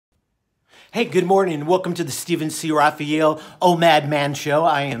Hey, good morning and welcome to the Stephen C. Raphael OMAD Man Show.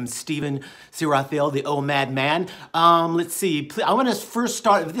 I am Stephen C. Raphael, the OMAD Man. Let's see, I want to first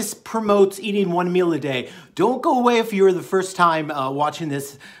start, this promotes eating one meal a day. Don't go away if you're the first time watching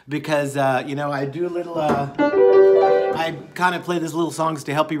this because, I do a little, I kind of play these little songs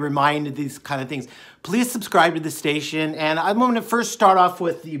to help you remind these kind of things. Please subscribe to the station, and I'm going to first start off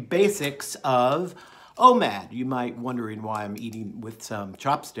with the basics of OMAD. You might be wondering why I'm eating with some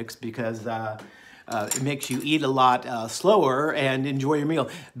chopsticks, because it makes you eat a lot slower and enjoy your meal.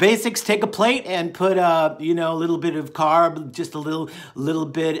 Basics: take a plate and put a little bit of carb, just a little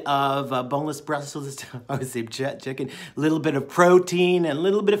bit of boneless Brussels, I would say chicken, a little bit of protein and a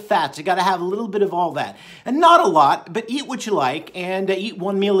little bit of fats. You got to have a little bit of all that, and not a lot, but eat what you like, and eat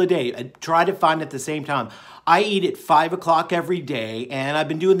one meal a day. Try to find at the same time. I eat at 5 o'clock every day, and I've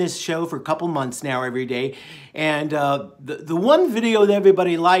been doing this show for a couple months now every day. And the one video that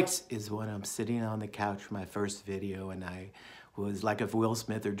everybody likes is when I'm sitting on the couch for my first video, and I was like, if Will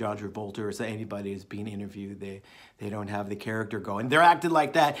Smith or John Travolta or anybody is being interviewed, they don't have the character going. They're acting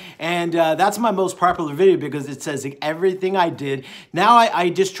like that. And that's my most popular video because it says everything I did. Now I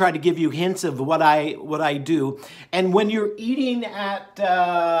just try to give you hints of what I do. And when you're eating at,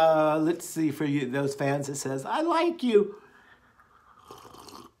 let's see, for you, those fans, it says, I like you.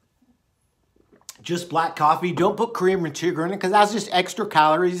 Just black coffee. Don't put cream or sugar in it because that's just extra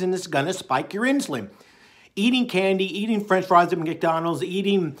calories and it's going to spike your insulin. Eating candy, eating French fries at McDonald's,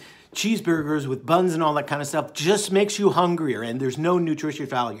 eating cheeseburgers with buns and all that kind of stuff just makes you hungrier, and there's no nutrition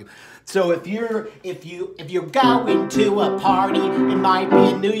value. So if you're going to a party, it might be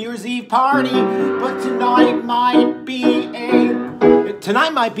a New Year's Eve party, but tonight might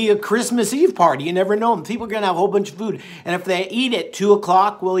be a Christmas Eve party. You never know. People are going to have a whole bunch of food. And if they eat at 2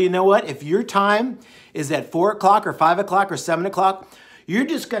 o'clock, well, you know what? If your time is at 4 o'clock or 5 o'clock or 7 o'clock, you're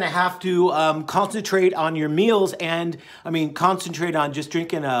just going to have to concentrate on your meals and, concentrate on just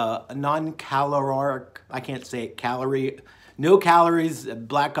drinking a non-caloric, I can't say it, no calories,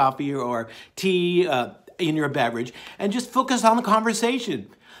 black coffee or tea in your beverage, and just focus on the conversation.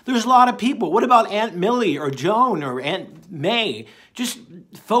 There's a lot of people. What about Aunt Millie or Joan or Aunt May? Just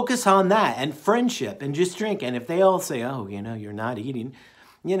focus on that and friendship and just drink. And if they all say, oh, you're not eating,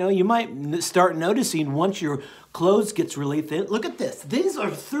 you might start noticing once your clothes gets really thin. Look at this. These are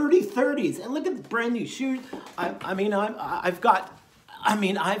 30-30s. And look at the brand new shoes. I've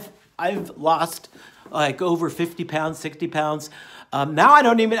lost like over 50 pounds, 60 pounds. Now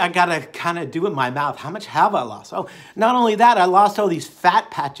I got to kind of do it in my mouth. How much have I lost? Oh, not only that, I lost all these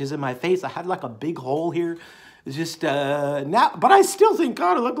fat patches in my face. I had like a big hole here. It's just now, but I still think,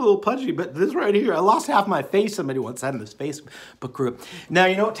 God, I look a little pudgy. But this right here, I lost half my face. Somebody once said in this Facebook group. Now,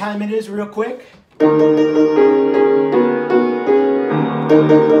 you know what time it is real quick?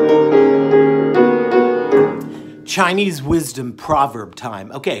 Chinese wisdom proverb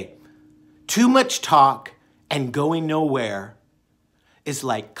time. Okay, too much talk and going nowhere is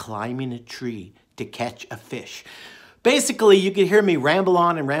like climbing a tree to catch a fish. Basically, you could hear me ramble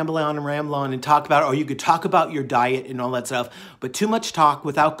on and ramble on and ramble on and talk about it, or you could talk about your diet and all that stuff, but too much talk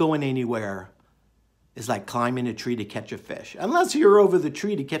without going anywhere is like climbing a tree to catch a fish. Unless you're over the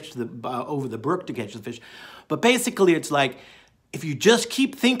tree to catch over the brook to catch the fish. But basically, it's like, if you just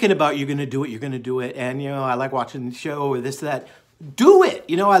keep thinking about you're going to do it, you're going to do it. And, I like watching the show or this, that. Do it.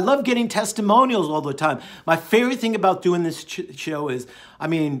 I love getting testimonials all the time. My favorite thing about doing this show is,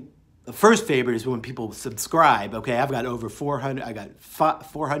 the first favorite is when people subscribe. Okay, I've got over 400. I got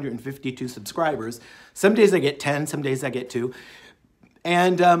 452 subscribers. Some days I get 10. Some days I get 2.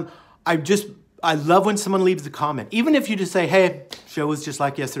 And I love when someone leaves a comment, even if you just say, "Hey, show was just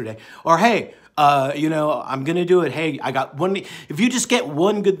like yesterday," or "Hey, I'm going to do it. Hey, I got one." If you just get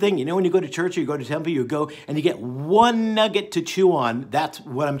one good thing, when you go to church or you go to temple, you go and you get one nugget to chew on. That's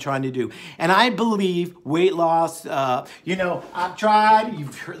what I'm trying to do. And I believe weight loss, I've tried,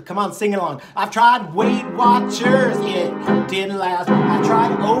 come on, sing along. I've tried Weight Watchers. It didn't last. I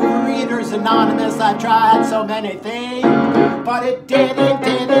tried Overeaters Anonymous. I tried so many things, but it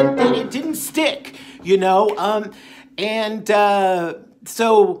didn't stick,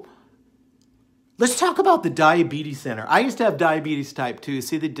 so let's talk about the diabetes center. I used to have diabetes type 2.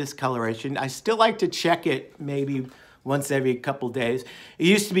 See the discoloration? I still like to check it maybe once every couple days. It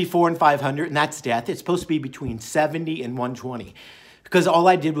used to be 400 and 500, and that's death. It's supposed to be between 70 and 120 because all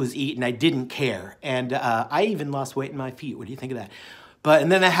I did was eat, and I didn't care. And I even lost weight in my feet. What do you think of that?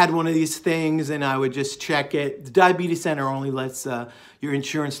 And then I had one of these things, and I would just check it. The diabetes center only lets, your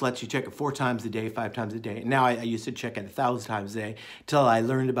insurance lets you check it 4 times a day, 5 times a day. And now I used to check it 1,000 times a day till I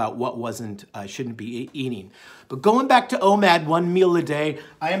learned about what I shouldn't be eating. But going back to OMAD, 1 meal a day,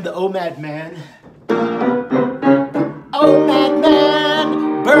 I am the OMAD man. OMAD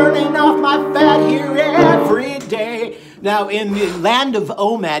man, burning off my fat here every day. Now, in the land of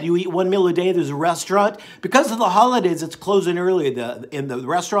OMAD, you eat 1 meal a day. There's a restaurant. Because of the holidays, it's closing early. In the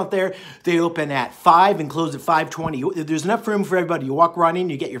restaurant there, they open at 5 and close at 5:20. There's enough room for everybody. You walk right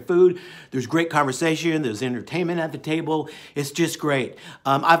in, you get your food. There's great conversation. There's entertainment at the table. It's just great.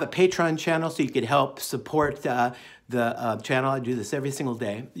 I have a Patreon channel, so you could help support the channel. I do this every single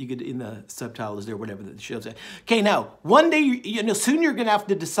day. You could, in the subtitles there, whatever the show says. Okay, now, one day, soon you're going to have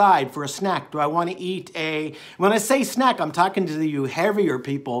to decide for a snack. Do I want to eat when I say snack, I'm talking to you heavier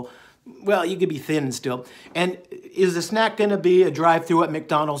people. Well, you could be thin still. And is the snack going to be a drive-through at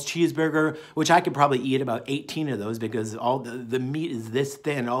McDonald's cheeseburger, which I could probably eat about 18 of those because all the meat is this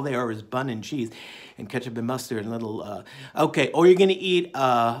thin. All they are is bun and cheese and ketchup and mustard and little, okay, or you're going to eat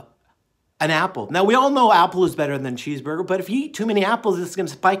an apple. Now, we all know apple is better than cheeseburger, but if you eat too many apples, it's going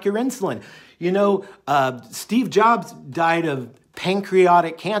to spike your insulin. Steve Jobs died of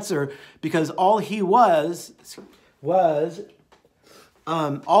pancreatic cancer because all he was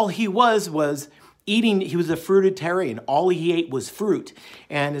eating. He was a fruitarian. All he ate was fruit,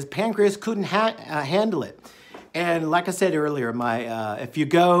 and his pancreas couldn't handle it. And like I said earlier, if you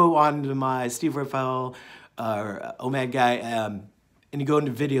go onto my Steve Raphael or OMAD guy, and you go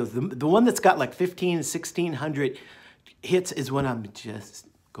into videos, the one that's got like 1,600 hits is when I'm just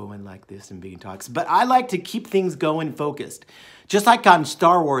going like this and being toxic. But I like to keep things going focused. Just like on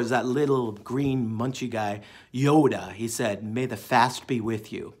Star Wars, that little green munchy guy, Yoda, he said, "May the fast be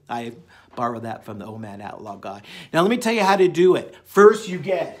with you." I borrowed that from the OMAD Outlaw guy. Now let me tell you how to do it. First, you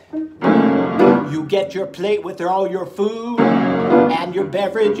get your plate with all your food and your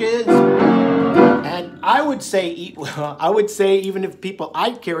beverages. And I would say even if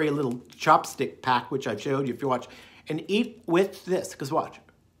I carry a little chopstick pack, which I've showed you if you watch, and eat with this, because watch.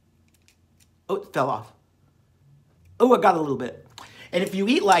 Oh, it fell off. Oh, I got a little bit. And if you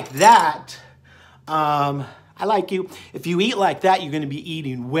eat like that, I like you. If you eat like that, you're going to be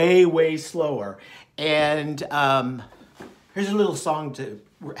eating way, way slower. And here's a little song to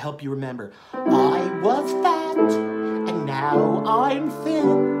help you remember. I was fat, and now I'm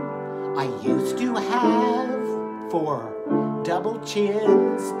thin. I used to have 4 double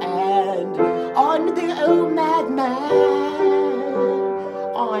chins, and I'm the OMAD man.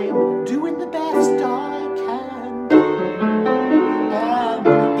 I'm doing the best I can. And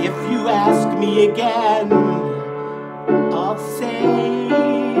if you ask me again, I'll say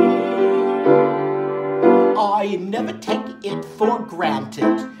I never take it for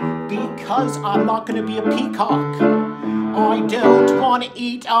granted because I'm not going to be a peacock. I don't want to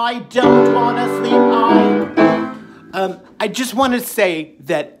eat, I don't want to sleep, I just want to say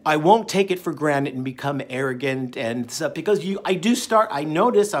that I won't take it for granted and become arrogant and stuff because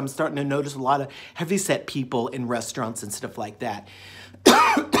I'm starting to notice a lot of heavyset people in restaurants and stuff like that.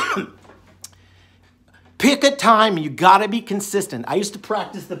 Pick a time, you gotta be consistent. I used to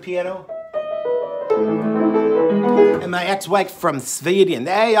practice the piano. And my ex-wife from Sweden,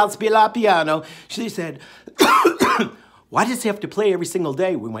 "Hey, I'll spela piano." She said, "Why does he have to play every single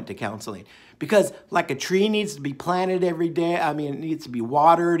day?" We went to counseling. Because like a tree needs to be planted every day. I mean, it needs to be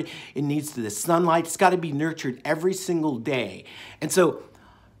watered. It needs the sunlight. It's got to be nurtured every single day. And so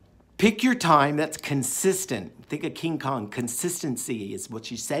pick your time that's consistent. Think of King Kong. Consistency is what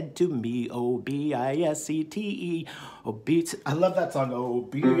she said to me. O-B-I-S-E-T-E. I love that song.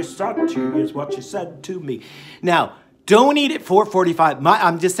 O-B-I-S-E-T-E is what she said to me. Now, don't eat at 4:45.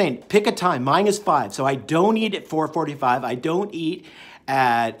 I'm just saying, pick a time. Mine is 5. So I don't eat at 4:45. I don't eat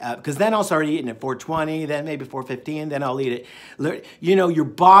at, because then I'll start eating at 4:20, then maybe 4:15, then I'll eat it. Your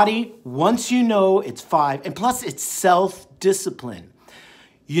body, once you know it's 5, and plus it's self-discipline.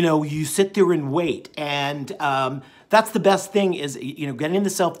 You sit there and wait. And that's the best thing is, getting the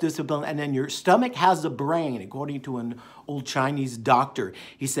self-discipline. And then your stomach has a brain, according to an old Chinese doctor.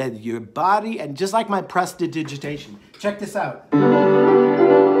 He said, your body, and just like my prestidigitation. Check this out.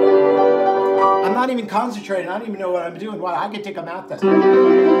 I'm not even concentrating. I don't even know what I'm doing. Well, I can take a mouth test. Watch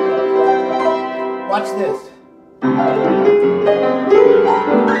this. I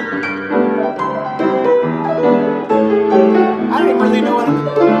don't even really know what I'm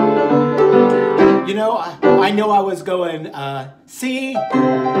doing. I know I was going C,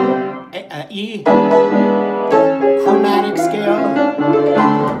 E, chromatic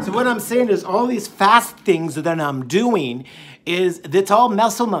scale. So what I'm saying is all these fast things that I'm doing, it's all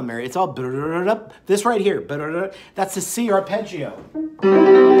muscle memory. It's all this right here. That's the C arpeggio.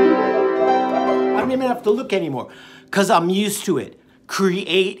 I don't even have to look anymore because I'm used to it.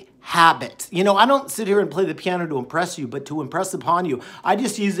 Create habits. You know, I don't sit here and play the piano to impress you, but to impress upon you. I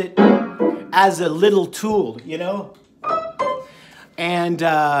just use it as a little tool, you know? And,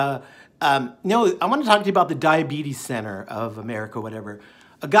 no, I want to talk to you about the Diabetes Center of America, whatever.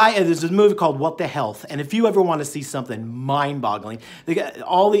 There's a movie called What the Health, and if you ever want to see something mind-boggling, he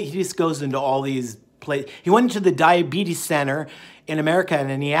just goes into all these places. He went into the Diabetes Center in America,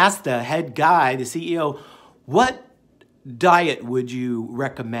 and he asked the head guy, the CEO, what diet would you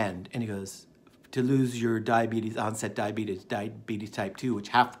recommend? And he goes, to lose your onset diabetes type 2, which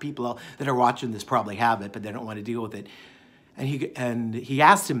half the people that are watching this probably have it, but they don't want to deal with it. And he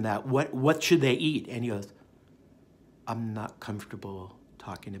asked him that, what should they eat? And he goes, I'm not comfortable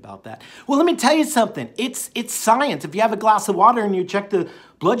talking about that. Well, let me tell you something. It's science. If you have a glass of water and you check the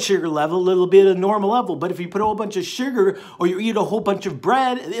blood sugar level, it'll be at a normal level. But if you put a whole bunch of sugar or you eat a whole bunch of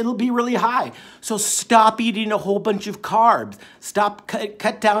bread, it'll be really high. So stop eating a whole bunch of carbs.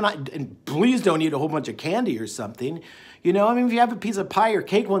 Cut down on, and please don't eat a whole bunch of candy or something. You know, I mean, if you have a piece of pie or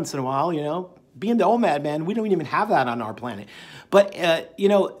cake once in a while, you know, being the OMAD man, we don't even have that on our planet. But, you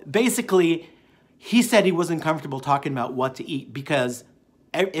know, basically, he said he wasn't comfortable talking about what to eat because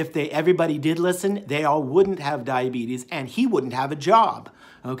if everybody did listen, they all wouldn't have diabetes and he wouldn't have a job.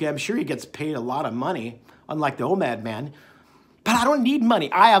 Okay, I'm sure he gets paid a lot of money, unlike the OMAD man. But I don't need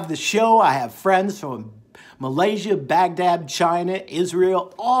money. I have the show. I have friends from Malaysia, Baghdad, China,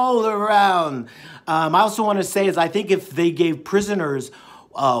 Israel, all around. I also want to say is I think if they gave prisoners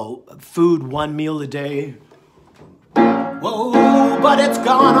food 1 meal a day, whoa, but it's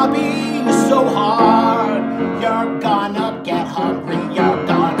gonna be so hard. You're gonna get hungry. You're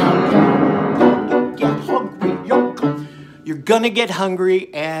gonna get hungry. You're gonna get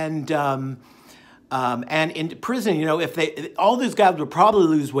hungry, and in prison, you know, if all these guys would probably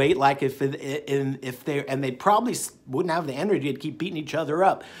lose weight, like they probably wouldn't have the energy to keep beating each other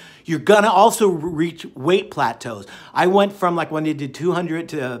up. You're gonna also reach weight plateaus. I went from like when they did 200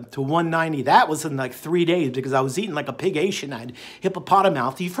 to 190. That was in like 3 days because I was eating like a pig Asian. I had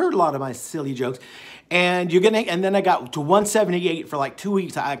hippopotamus. You've heard a lot of my silly jokes. And then I got to 178 for like 2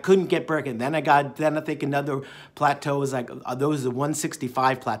 weeks. I couldn't get breaking. Then I think another plateau was like, those the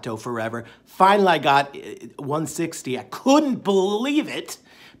 165 plateau forever. Finally, I got 160. I couldn't believe it.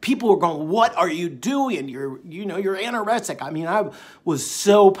 People were going, what are you doing? You're anorexic. I mean, I was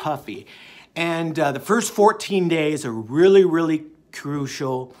so puffy. And the first 14 days are really, really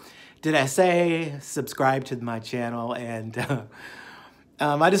crucial. Did I say subscribe to my channel? And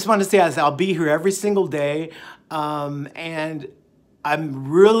I just want to say I'll be here every single day. And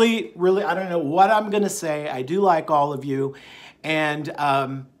I'm really, really, I don't know what I'm going to say. I do like all of you. And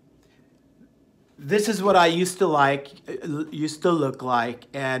this is what I used to look like.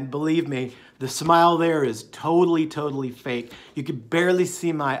 And believe me, the smile there is totally, totally fake. You could barely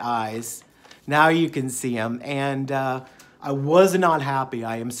see my eyes. Now you can see them. And I was not happy.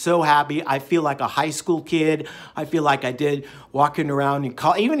 I am so happy. I feel like a high school kid. I feel like I did walking around in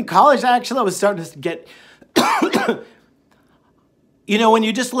college. Even in college, actually, I was starting to get... You know, when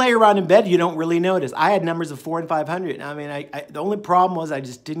you just lay around in bed, you don't really notice. I had numbers of 400 and 500. I mean, the only problem was I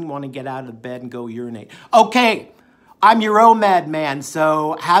just didn't want to get out of bed and go urinate. Okay, I'm your OMAD man,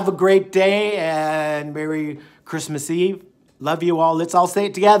 so have a great day and Merry Christmas Eve. Love you all. Let's all say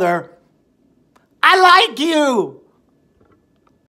it together. I like you.